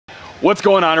What's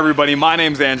going on, everybody? My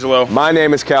name's Angelo. My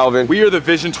name is Calvin. We are the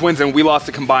Vision Twins, and we lost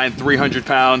a combined 300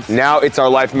 pounds. Now it's our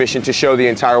life mission to show the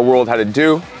entire world how to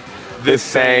do the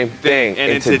same thing.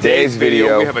 And in today's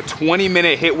video, we have a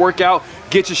 20-minute HIIT workout.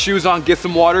 Get your shoes on, get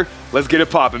some water. Let's get it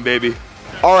popping, baby.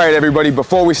 All right, everybody,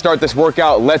 before we start this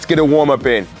workout, let's get a warm-up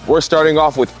in. We're starting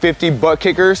off with 50 butt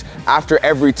kickers. After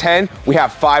every 10, we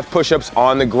have 5 push-ups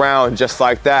on the ground, just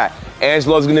like that.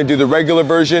 Angelo's gonna do the regular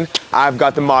version. I've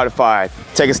got the modified.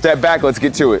 Take a step back, let's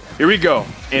get to it. Here we go.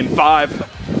 In 5,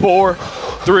 4,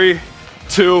 3,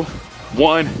 2,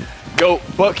 1, go.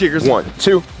 Butt kickers. 1,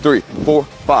 2, 3, 4,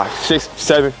 5, 6,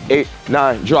 7, 8,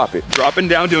 9, drop it. Dropping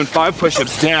down, doing 5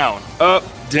 push-ups. Down, up,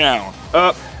 down,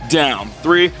 up, down.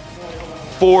 3,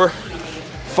 4,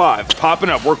 5. Popping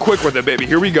up. We're quick with it, baby.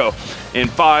 Here we go. In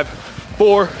 5,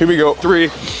 4, here we go.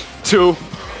 3, 2,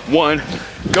 1,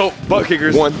 go. Butt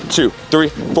kickers. 1, 2, 3,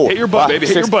 4. Hit your butt, 5, baby.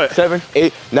 6, Hit your butt. 7,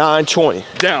 8, 9, 20.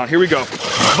 Down. Here we go.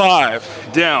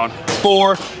 5, down,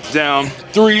 4, down,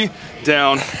 3,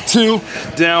 down, 2,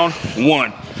 down,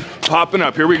 1. Popping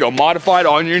up. Here we go. Modified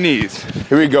on your knees.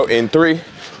 Here we go. In 3,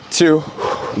 2,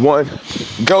 1,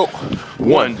 go.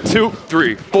 1, 2,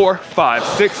 3, 4, 5,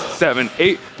 6, 7,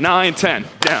 8, 9, 10.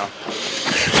 Down.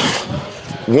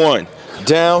 1,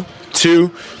 down,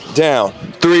 2, down,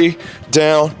 3,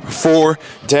 down, 4,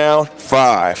 down,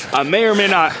 5. I may or may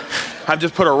not have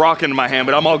just put a rock into my hand,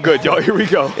 but I'm all good, y'all. Here we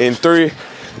go. In 3,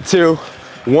 2,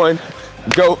 1,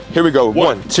 go. Here we go.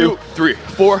 1, 2, 3,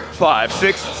 4, 5,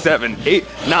 6, 7, 8,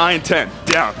 9, 10.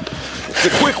 Down. It's a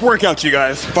quick workout, you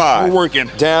guys. 5. We're working.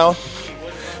 Down,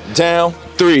 down,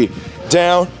 3,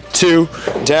 down, 2,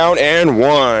 down, and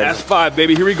 1. That's 5,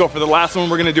 baby. Here we go. For the last one,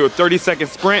 we're gonna do a 30-second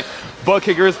sprint. Butt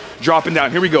kickers, dropping down.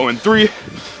 Here we go. In 3,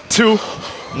 2,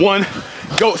 1,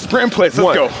 go. Sprint in place. Let's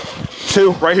 1, go.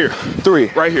 2, Right here. 3,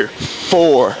 Right here.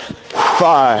 4,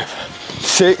 5,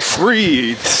 6,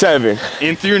 Breathe 7,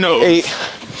 in through your nose. 8,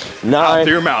 Out 9,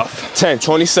 through your mouth. 10,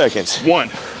 20 seconds. 1,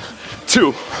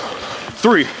 2,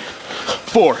 3,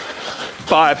 4,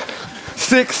 5,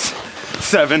 6,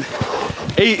 7,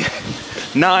 8,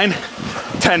 9,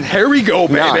 10. Here we go,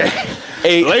 baby. 9,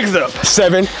 8, legs up.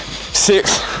 7,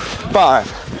 6, 5,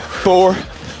 4,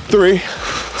 3,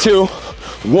 2,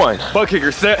 1. Butt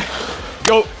kicker set.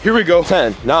 Go. Here we go.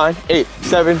 10, 9, 8,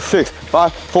 7, 6,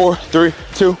 5, 4, 3,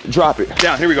 2, drop it.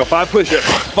 Down. Here we go. 5 push-ups.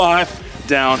 5,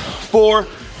 down, 4,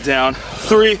 down,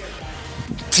 3,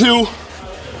 2,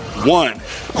 1.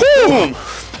 Boom.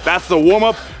 That's the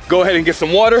warm-up. Go ahead and get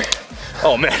some water.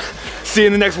 Oh, man. See you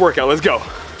in the next workout. Let's go.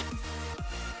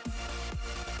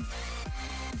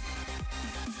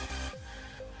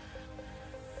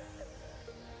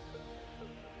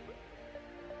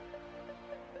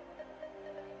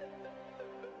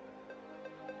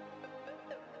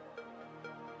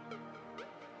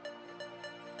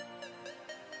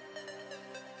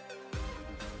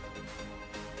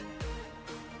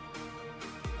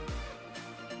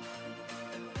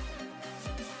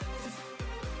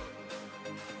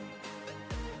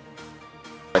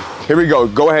 Here we go.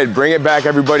 Go ahead, bring it back,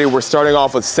 everybody. We're starting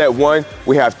off with set 1.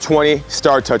 We have 20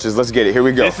 star touches. Let's get it. Here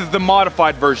we go. This is the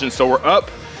modified version. So we're up,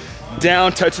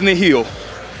 down, touching the heel.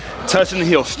 Touching the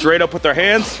heel straight up with our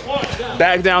hands.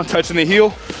 Back down, touching the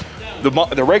heel.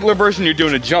 The regular version, you're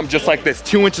doing a jump just like this,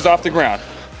 2 inches off the ground.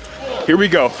 Here we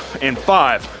go. In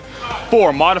 5,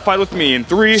 4, modified with me. In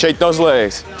 3, shake those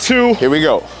legs. 2, Here we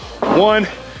go. 1,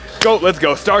 go. Let's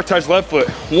go. Star touch left foot.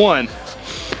 1,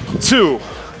 2,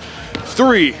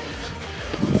 3,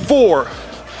 4,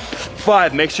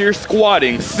 5. Make sure you're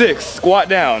squatting. 6, squat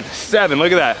down. 7,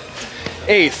 look at that.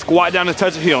 8, squat down to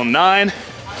touch the heel. 9,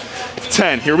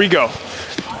 10. Here we go.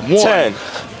 1, 10,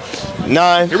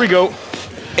 9, here we go.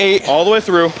 8, All the way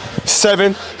through.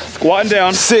 7, Squatting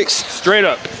down. 6, Straight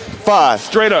up. 5,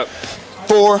 Straight up.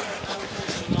 4,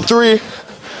 3,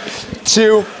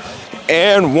 2,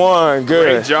 and 1.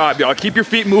 Good. Great job, y'all. Keep your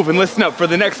feet moving. Listen up. For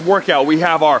the next workout, we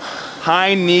have our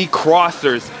high knee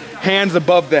crossers. Hands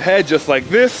above the head, just like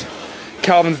this.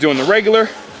 Calvin's doing the regular.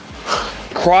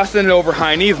 Crossing it over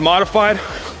high knees, modified.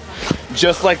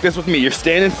 Just like this with me. You're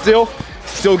standing still,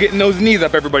 still getting those knees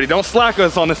up, everybody. Don't slack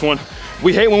us on this one.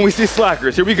 We hate when we see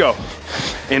slackers. Here we go.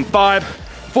 In 5,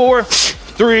 4,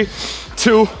 3,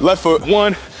 2, Left foot.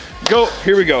 1, go.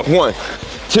 Here we go. 1,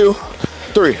 2,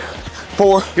 3,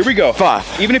 4. Here we go.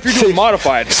 5. Even if you're doing 6,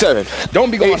 modified, 7.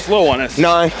 don't be going 8, slow on us.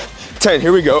 9, 10.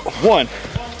 Here we go. 1,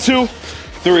 2,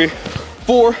 3,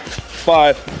 4,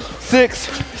 5, 6,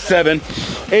 7,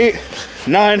 8,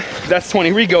 9. That's 20.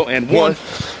 Here we go. And 1,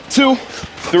 2,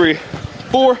 3,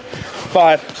 4,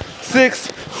 5, 6,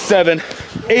 7,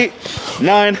 8,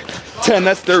 9, 10.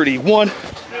 That's 30. 1,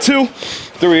 2,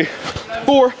 3,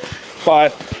 4,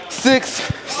 5, 6,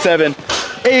 7,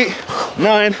 8,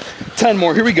 9, 10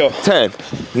 more. Here we go. 10,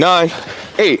 9,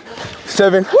 8,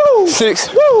 7, 6,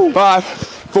 5,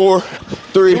 4,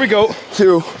 3, Here we go.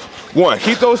 2, 1.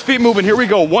 Keep those feet moving. Here we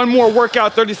go. One more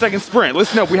workout, 30-second sprint.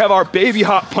 Listen up. We have our baby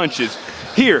hop punches.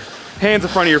 Here, hands in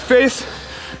front of your face.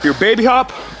 Your baby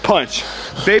hop, punch.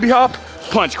 Baby hop,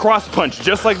 punch. Cross punch,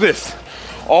 just like this.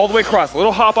 All the way across. A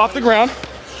little hop off the ground.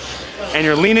 And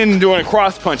you're leaning and doing a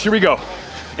cross punch. Here we go.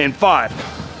 In 5,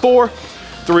 4,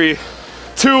 3,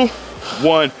 2,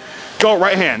 1. Go.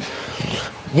 Right hand.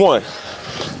 1,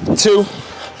 2,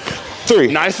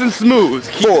 3. Nice and smooth.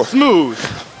 Keep 4. it smooth.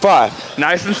 5.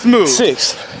 Nice and smooth. 6,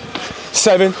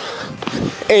 7,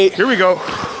 8. Here we go.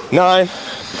 9,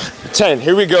 10.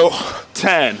 Here we go.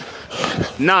 10,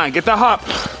 9. Get the hop.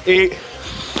 8,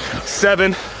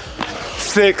 7,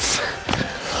 6,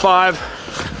 5,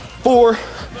 4,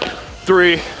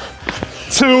 3,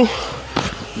 2,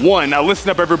 1. Now listen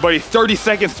up, everybody.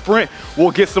 30-second sprint.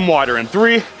 We'll get some water in.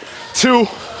 3, 2,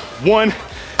 1.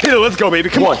 Hit it. Let's go, baby.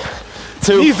 Come on.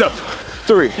 2, Knees up.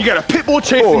 3. You got a pit bull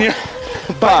chasing 4, you.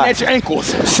 5, Biting at your ankles.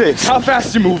 6. How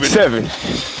fast you moving? 7,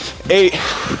 8,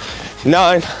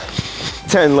 9,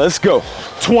 10. Let's go.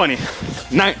 20,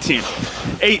 19,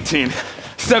 18,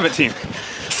 17,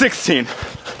 16,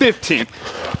 15,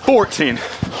 14,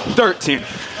 13,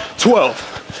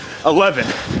 12,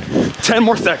 11, 10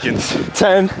 more seconds.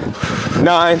 10,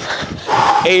 9,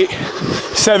 8,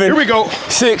 7. Here we go.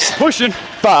 6, Pushing,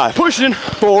 5, pushing.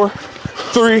 4,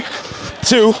 3,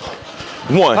 2,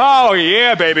 1. Oh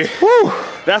yeah, baby. Woo.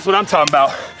 That's what I'm talking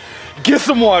about. Get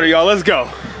some water, y'all. Let's go.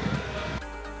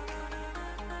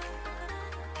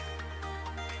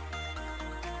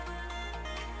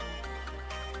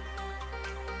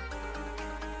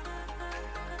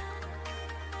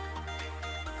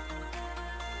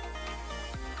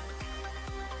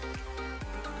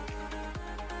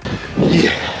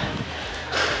 Yeah.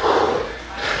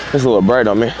 It's a little bright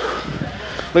on me.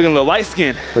 Looking a little light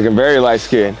skin. Looking very light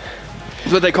skinned.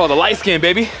 That's what they call the light skin,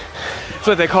 baby. That's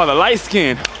what they call the light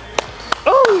skin.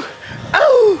 Oh,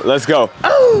 oh. Let's go.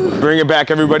 Oh. Bring it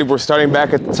back, everybody. We're starting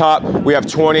back at the top. We have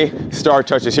 20 star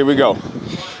touches. Here we go.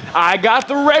 I got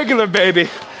the regular, baby.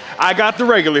 I got the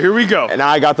regular. Here we go. And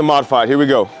I got the modified. Here we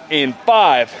go. In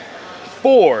 5,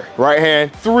 4, Right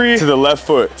hand 3 to the left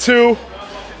foot. 2,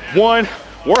 1.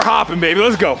 We're hopping, baby.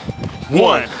 Let's go.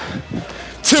 1,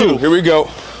 2, Here we go.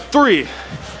 3,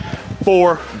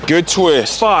 4, Good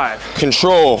twist. 5,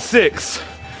 Control. 6,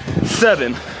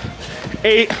 7,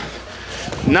 8,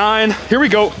 9. Here we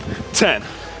go. 10.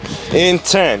 In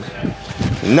 10,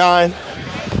 9,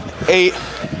 8,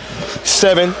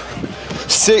 7,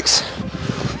 6,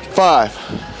 5,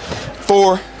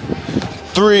 4,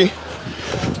 3,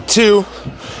 2,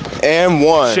 and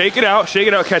 1. Shake it out. Shake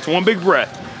it out. Catch one big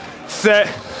breath. Set.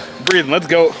 Breathing. Let's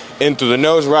go. In through the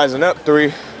nose, rising up.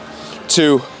 3,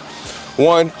 2,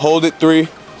 1. Hold it. 3,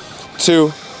 2,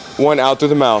 1. Out through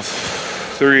the mouth.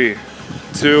 3,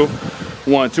 2,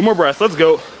 1. 2 more breaths. Let's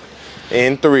go.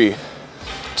 In 3,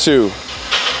 2,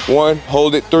 1.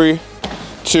 Hold it. 3,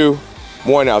 2,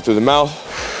 1. Out through the mouth.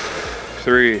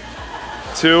 3,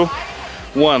 2,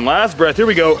 1. Last breath. Here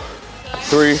we go.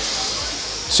 3,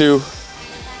 2,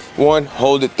 1.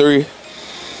 Hold it. 3,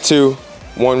 2,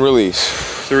 1.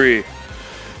 Release. 3,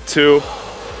 2,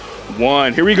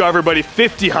 1. Here we go, everybody.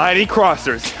 50 high knee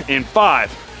crossers in 5,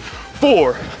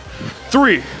 4,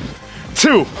 3,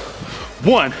 2,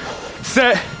 1.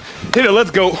 Set. Hit it.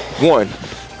 Let's go. 1,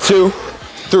 2,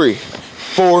 3,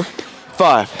 4,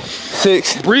 5,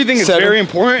 6. Breathing is 7, very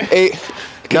important. 8,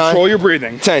 Control 9, your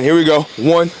breathing. 10. Here we go.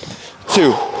 1,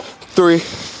 2, 3,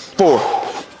 4,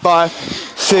 5,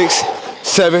 6,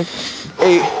 7,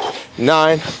 8,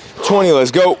 9, 20.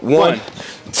 Let's go. 1,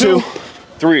 2,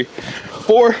 3,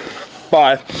 4,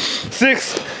 5,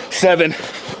 6, 7,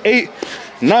 8,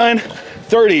 9,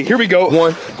 30. Here we go.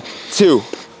 1, 2,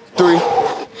 3,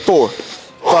 4,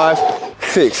 5,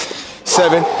 6,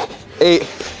 7, 8,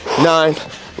 9.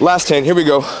 Last 10. Here we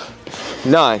go.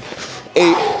 9,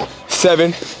 8,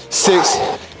 7, 6,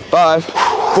 5,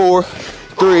 4,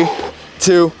 3,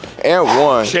 2, and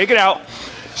 1. Shake it out.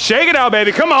 Shake it out,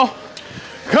 baby. Come on.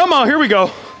 Come on. Here we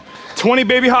go. 20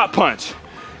 baby hop punch.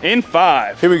 In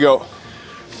 5, Here we go.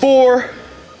 4,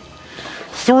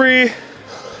 3,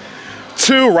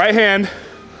 2. Right hand.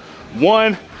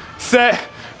 1. Set.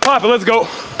 Pop it. Let's go.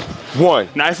 1,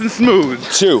 Nice and smooth.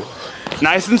 2,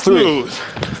 Nice and 3. smooth.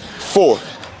 4,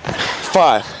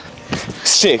 5,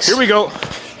 6. Here we go.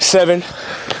 7,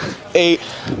 8,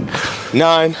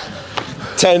 9,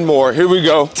 10 more. Here we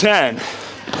go. 10,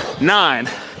 9,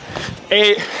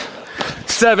 8,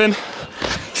 7,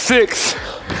 6,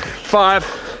 5,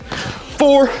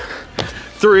 4,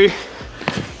 3,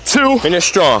 2, Finish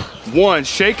strong. 1.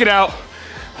 Shake it out.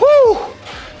 Woo!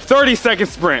 30-second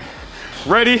sprint.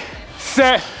 Ready,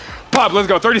 set, pop. Let's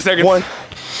go. 30 seconds. 1,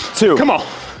 2. Come on.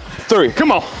 3.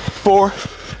 Come on. 4,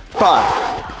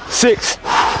 5, 6,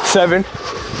 7,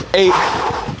 8,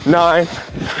 9,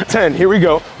 10. Here we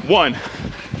go. 1,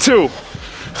 2,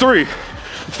 3,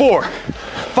 4,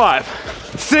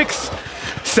 5, 6,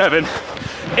 7,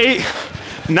 8,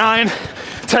 9,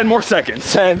 10 more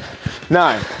seconds. 10,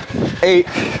 9, 8,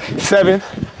 7,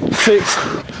 6,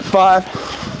 5,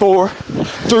 4,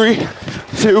 3,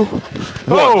 2, 1.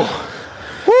 Oh,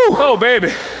 Woo. oh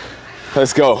baby.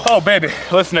 Let's go. Oh baby.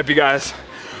 Listen up, you guys.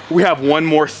 We have one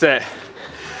more set.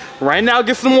 Right now,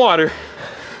 get some water.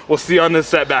 We'll see you on the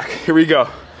setback. Here we go.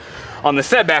 On the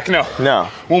setback, no. No.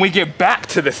 When we get back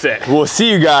to the set. We'll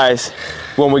see you guys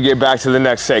when we get back to the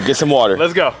next set. Get some water.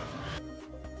 Let's go.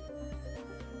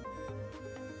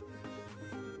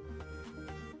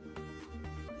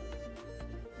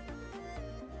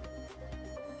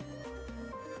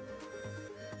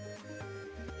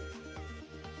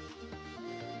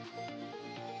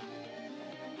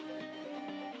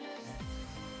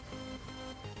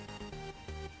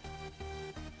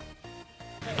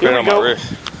 Here we go.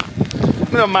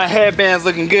 No, my headband's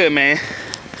looking good, man.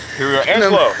 Here we go.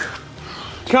 Angelo.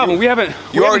 Calvin, we haven't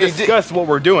discussed what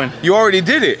we're doing. You already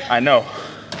did it. I know.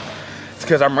 It's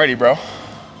because I'm ready, bro.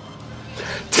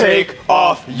 Take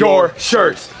off your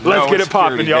shirts. Let's get it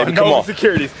popping, y'all. No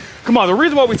insecurities. Come on, the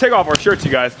reason why we take off our shirts,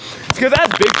 you guys, is because as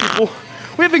big people,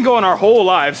 we've been going our whole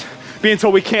lives being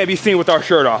told we can't be seen with our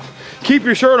shirt off. Keep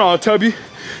your shirt on, Tubby.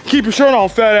 Keep your shirt on,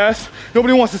 fat ass.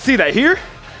 Nobody wants to see that. Here,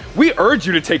 we urge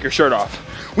you to take your shirt off.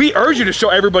 We urge you to show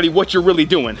everybody what you're really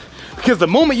doing. Because the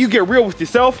moment you get real with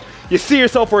yourself, you see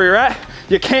yourself where you're at,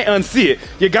 you can't unsee it.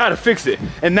 You gotta fix it.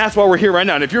 And that's why we're here right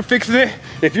now. And if you're fixing it,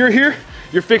 if you're here,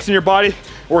 you're fixing your body.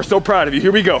 We're so proud of you.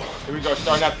 Here we go. Here we go,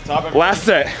 starting at the top. Everybody. Last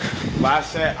set.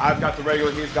 Last set, I've got the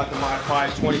regular, he's got the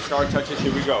modified, 20 star touches.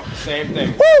 Here we go. Same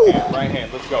thing. Woo! Right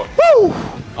hand, let's go. Woo!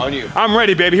 On you. I'm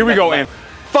ready, baby. Here we go. And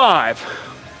 5,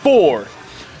 4,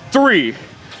 3,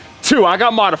 2. I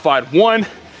got modified. 1,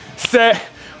 set,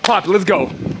 pop. Let's go.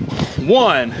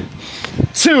 1,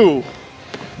 2,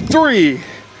 3,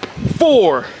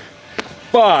 4,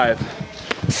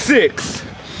 5, 6,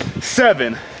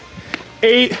 7,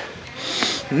 8,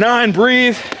 9.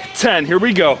 Breathe. 10. Here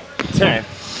we go. 10.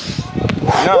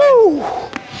 9, Woo!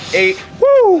 8,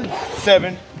 woo,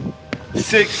 7,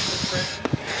 6,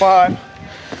 5,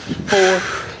 4,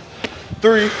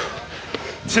 3,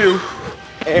 2,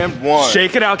 and 1.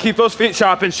 Shake it out. Keep those feet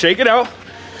chopping. Shake it out.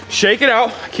 Shake it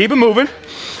out. Keep it moving.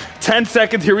 10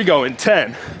 seconds. Here we go. In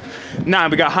 10,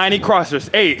 9. We got high knee crossers.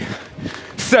 8,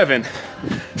 7,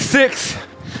 6,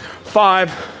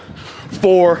 5,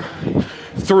 4,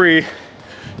 3,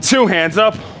 2. Hands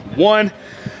up. 1.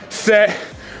 Set.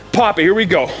 Pop it. Here we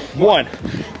go. 1,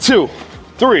 2,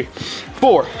 3,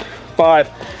 4, 5,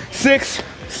 6,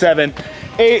 7,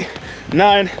 8,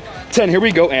 9, 10. Here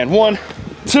we go. And 1,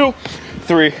 2,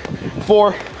 3,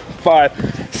 4,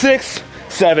 5, 6,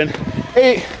 7,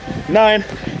 8, 9,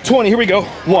 20. Here we go.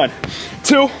 1,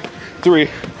 2, 3,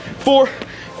 4,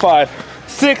 5,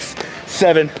 6,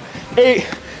 7, 8,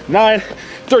 9,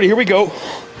 30. Here we go.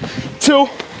 2,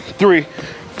 3,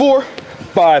 4,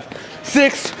 5,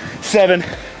 6, 7,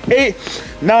 8,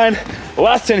 9.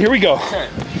 Last 10. Here we go. 10,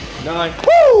 9,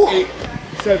 Woo! 8,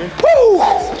 7, Woo!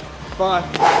 6,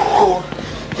 5, 4,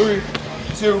 3,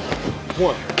 2,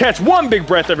 1. Catch one big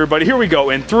breath, everybody. Here we go.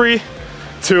 In 3,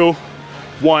 2,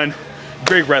 1.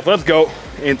 Big breath. Let's go.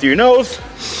 In through your nose.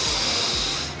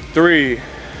 3,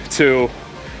 2,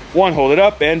 1. Hold it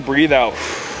up and breathe out.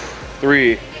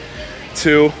 3,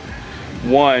 2,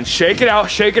 1. Shake it out,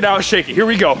 shake it out, shake it. Here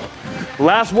we go.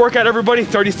 Last workout, everybody.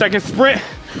 30-second sprint.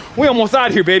 We almost out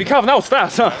of here, baby. Calvin, that was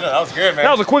fast, huh? Yeah, that was good, man.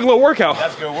 That was a quick little workout.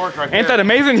 That's good work right there. Ain't that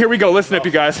amazing? Here we go. Listen up,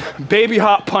 you guys. Baby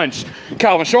hop punch.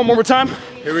 Calvin, show them one more time.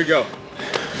 Here we go.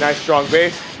 Nice strong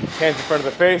base. Hands in front of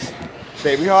the face.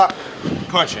 Baby hop,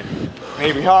 punching.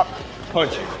 Baby hop,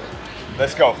 punching.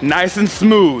 Let's go. Nice and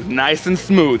smooth, nice and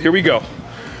smooth. Here we go.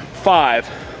 5,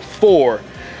 4,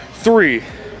 3,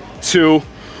 2,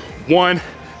 1.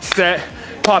 Set,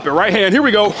 pop it. Right hand. Here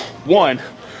we go. 1,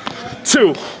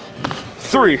 2,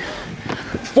 3,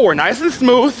 4. Nice and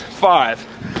smooth.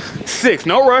 5, 6.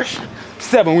 No rush.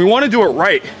 7. We want to do it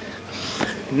right.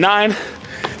 9,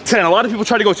 10. A lot of people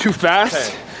try to go too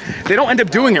fast. 10. They don't end up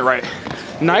doing it right.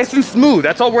 Nice and smooth.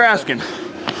 That's all we're asking.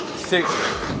 6,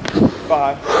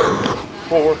 5,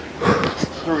 4,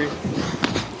 3,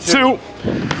 2,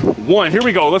 1. Here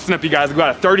we go. Listen up, you guys. We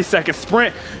got a 30-second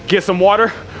sprint. Get some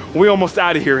water. We almost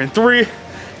out of here. In 3,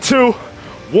 2,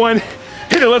 1,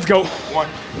 hit it, let's go. 1,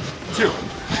 2,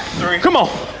 3. Come on.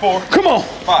 4. Come on.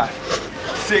 5,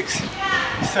 6,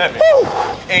 7,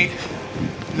 8,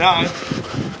 9,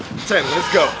 10.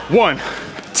 Let's go. 1,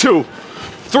 2,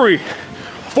 3,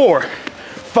 4,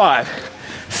 5,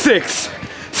 6,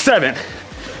 7,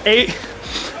 8,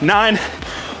 9,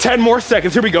 10 more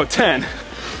seconds. Here we go. 10,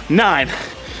 9,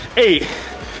 8,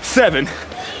 7,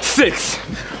 6,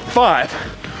 5,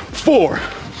 4,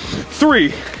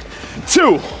 3,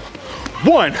 2,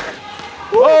 1.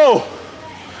 Oh,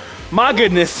 my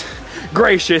goodness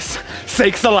gracious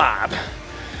sakes alive.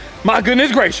 My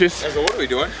goodness gracious. So what are we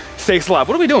doing? Sakes alive.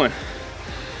 What are we doing?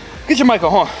 Get your mic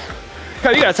on, huh?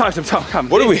 You gotta talk to him.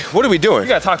 What are we doing? You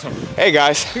gotta talk to him. Hey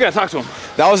guys, You gotta talk to him.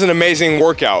 that was an amazing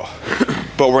workout,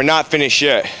 but we're not finished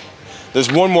yet.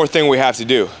 There's one more thing we have to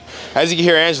do. As you can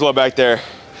hear Angelo back there,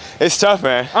 it's tough,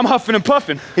 man. I'm huffing and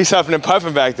puffing. He's huffing and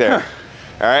puffing back there.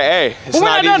 All right, hey, it's But we're not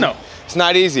not easy. done, though. It's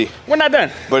not easy, We're not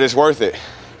done. but it's worth it.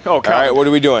 Oh, All right, what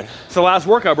are we doing? It's the last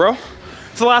workout, bro.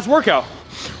 It's the last workout.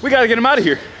 We gotta get him out of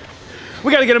here.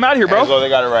 We gotta get him out of here, bro. Angelo, they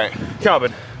got it right.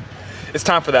 Calvin, it's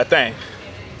time for that thing.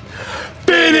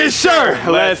 Finisher!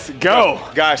 Let's go.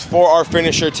 Guys, for our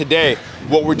finisher today,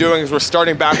 what we're doing is we're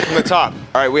starting back from the top.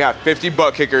 All right, we have 50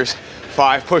 butt kickers,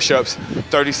 5 push-ups,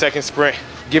 30-second sprint.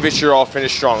 Give it your all,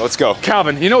 finish strong. Let's go.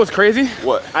 Calvin, you know what's crazy?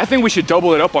 What? I think we should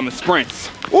double it up on the sprints.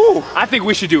 Ooh, I think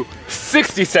we should do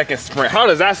 60-second sprint. How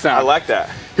does that sound? I like that.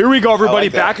 Here we go, everybody,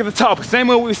 like that. back at the top. Same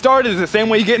way we started is the same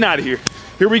way you're getting out of here.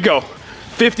 Here we go.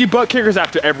 50 butt kickers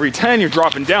after every 10. You're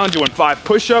dropping down, doing 5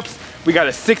 push-ups. We got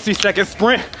a 60-second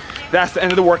sprint. That's the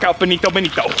end of the workout, Benito.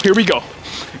 Here we go.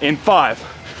 In 5,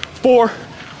 4,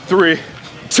 3,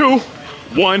 2,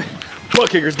 1. Butt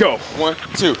kickers, go. 1,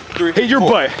 2, 3, Hit your 4,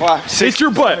 butt. 5, 6, Hit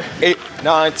your butt. 8,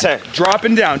 9, 10.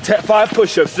 Dropping down, 5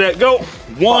 push-ups, set, go.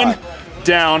 1,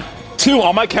 down, 2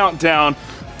 on my count, down,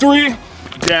 3,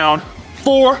 down,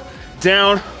 4,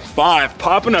 down, 5.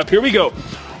 Popping up, here we go.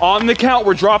 On the count,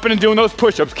 we're dropping and doing those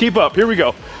push-ups. Keep up, here we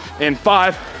go. In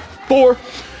 5, 4,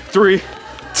 3,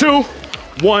 2,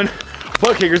 1.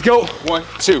 Butt kickers, go. 1,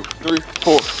 2, 3,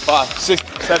 4, 5,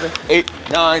 6, 7, 8,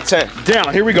 9, 10.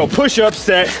 Down, here we go. Push-up,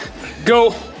 set,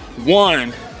 go.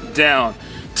 1, down,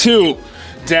 2,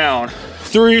 down,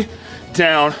 3,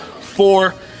 down,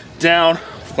 4, down,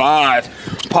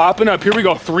 5. Popping up, here we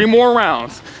go. 3 more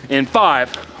rounds. In 5,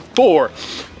 4,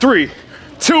 3,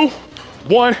 2,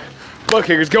 1. Butt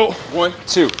kickers, go. 1,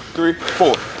 2, 3,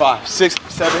 4, 5, 6,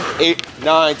 7, 8,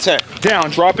 9, 10.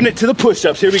 Down, dropping it to the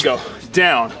push-ups. Here we go.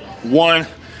 Down, 1,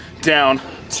 down,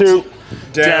 2,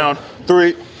 down,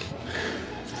 3,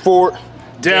 4,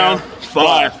 down,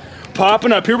 5.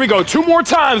 Popping up, here we go. 2 more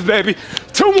times, baby.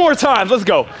 2 more times, let's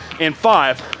go. In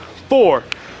 5, 4,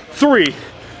 3,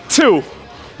 2,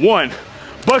 1.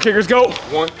 Butt kickers, go.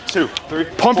 1, 2, 3,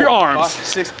 Pump 4, your arms. 5,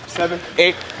 6, 7,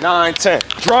 8, 9, 10.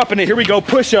 Dropping it, here we go.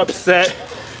 Push-up, set,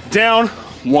 down,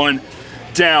 1,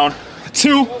 down,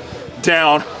 2,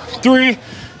 down, 3,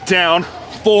 down,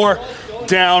 4,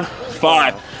 down,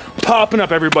 5. Popping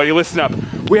up, everybody, listen up.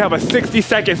 We have a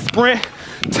 60-second sprint,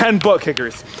 10 butt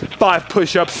kickers, 5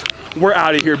 push-ups. We're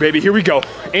out of here, baby. Here we go.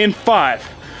 In 5,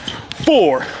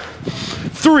 4,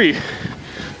 3,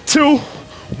 2,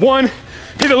 1.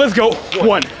 Hit it, let's go.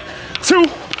 1, 2,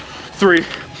 3,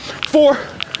 4,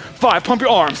 5. Pump your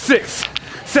arms. 6,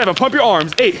 7. Pump your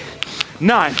arms. 8,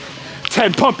 9,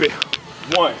 10. Pump it.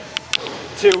 1,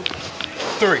 2,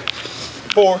 3,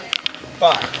 4,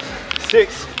 5,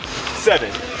 6,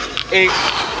 7, 8,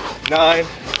 9,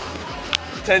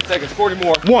 10 seconds, 40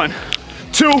 more. 1,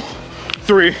 2,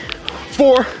 3,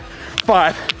 4,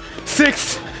 5,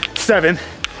 6, 7,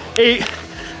 8,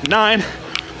 9,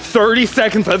 30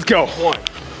 seconds. Let's go. 1,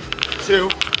 2,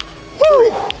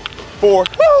 3, 4,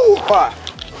 5,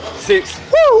 6,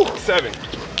 7,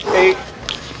 8,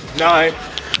 9,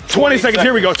 20 seconds.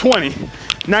 Here we go. 20,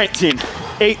 19,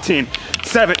 18,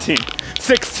 17,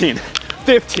 16,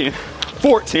 15,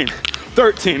 14,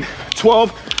 13,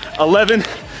 12, 11,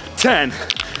 10,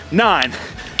 9,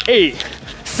 8,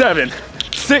 7,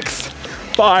 6,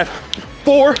 5,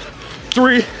 4,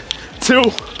 3, 2,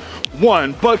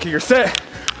 1. Butt kicker, set,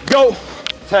 go.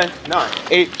 10, 9,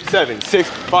 8, 7, 6,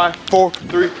 5, 4,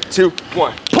 3, 2,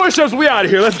 1. Push-ups, we out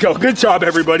of here. Let's go. Good job,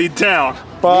 everybody. Down.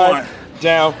 5, 1,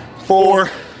 down, 4,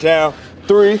 down,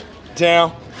 3,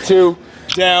 down, 2,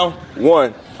 down,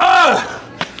 1.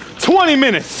 20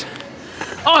 minutes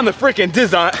on the freaking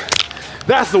design.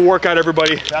 That's the workout,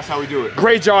 everybody. That's how we do it.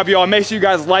 Great job, y'all. Make sure you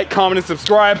guys like, comment, and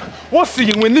subscribe. We'll see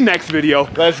you in the next video.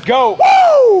 Let's go.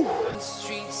 Woo! The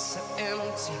streets are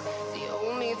empty. The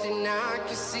only thing I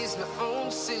can see is my own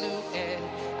silhouette.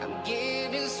 I'm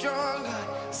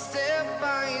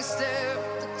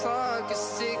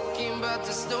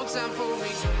there's no time for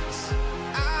regret.